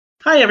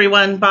Hi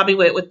everyone, Bobby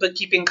Witt with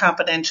Bookkeeping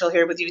Confidential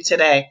here with you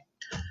today.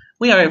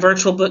 We are a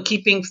virtual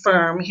bookkeeping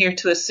firm here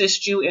to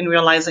assist you in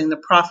realizing the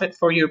profit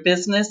for your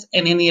business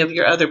and any of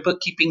your other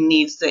bookkeeping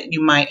needs that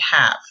you might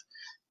have.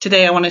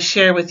 Today I want to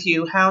share with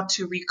you how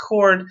to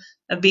record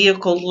a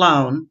vehicle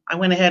loan. I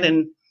went ahead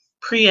and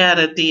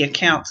pre-added the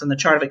accounts and the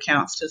chart of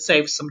accounts to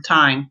save some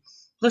time.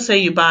 Let's say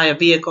you buy a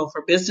vehicle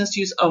for business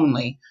use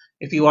only.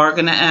 If you are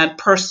going to add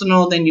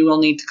personal, then you will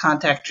need to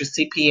contact your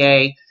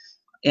CPA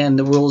and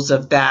the rules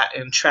of that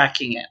and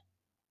tracking it.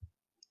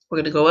 We're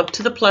going to go up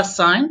to the plus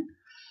sign,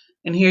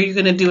 and here you're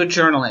going to do a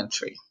journal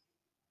entry.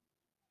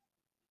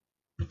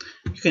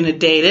 You're going to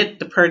date it,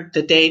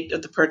 the date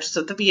of the purchase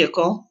of the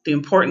vehicle. The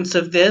importance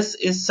of this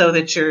is so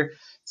that your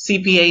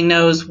CPA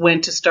knows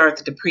when to start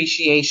the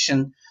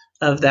depreciation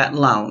of that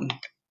loan.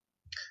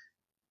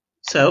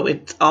 So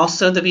it's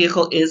also, the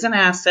vehicle is an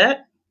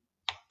asset.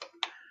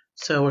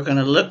 So we're going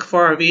to look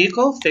for our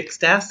vehicle,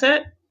 fixed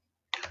asset.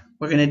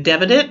 We're going to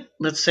debit it,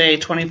 let's say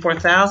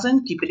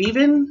 $24,000, keep it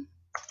even.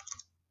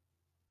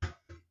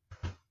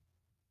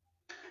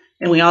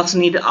 And we also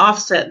need to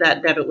offset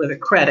that debit with a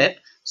credit.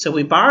 So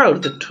we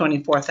borrowed the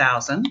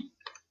 $24,000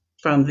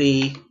 from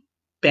the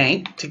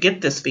bank to get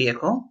this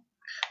vehicle.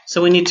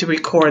 So we need to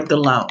record the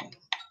loan.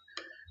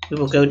 We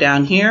will go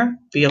down here,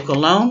 vehicle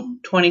loan,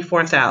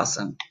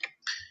 $24,000. If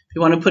you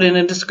want to put in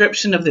a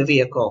description of the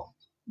vehicle,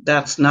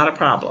 that's not a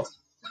problem.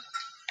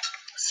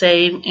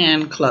 Save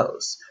and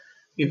close.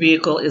 Your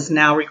vehicle is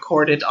now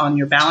recorded on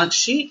your balance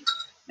sheet,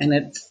 and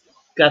it's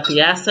got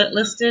the asset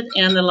listed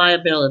and the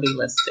liability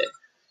listed.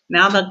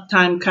 Now the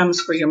time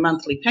comes for your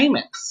monthly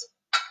payments.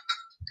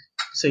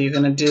 So you're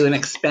going to do an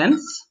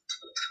expense.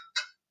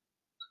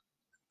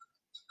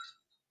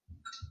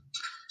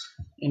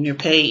 And your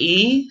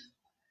payee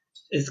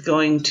is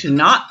going to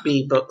not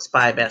be Books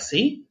by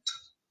Bessie.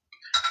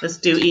 Let's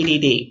do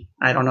EDD.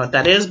 I don't know what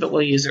that is, but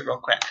we'll use it real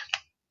quick.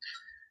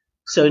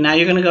 So now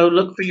you're going to go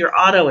look for your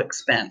auto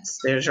expense.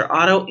 There's your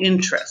auto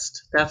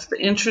interest. That's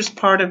the interest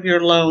part of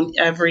your loan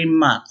every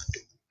month,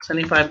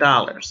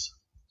 $75.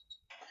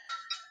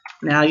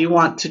 Now you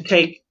want to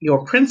take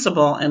your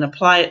principal and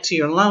apply it to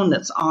your loan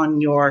that's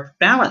on your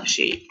balance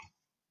sheet.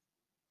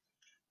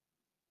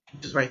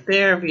 Which is right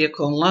there,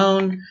 vehicle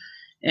loan,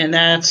 and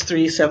that's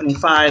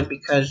 $375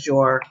 because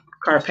your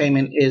car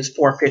payment is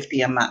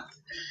 $450 a month.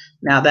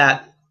 Now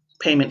that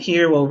payment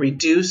here will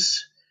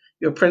reduce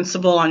your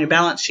principal on your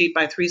balance sheet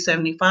by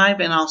 $375,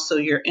 and also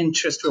your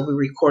interest will be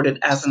recorded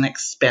as an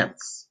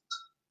expense.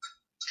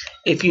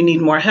 If you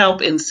need more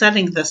help in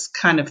setting this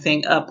kind of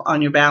thing up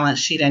on your balance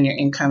sheet and your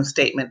income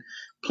statement,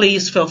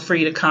 please feel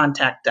free to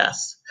contact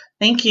us.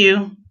 Thank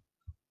you.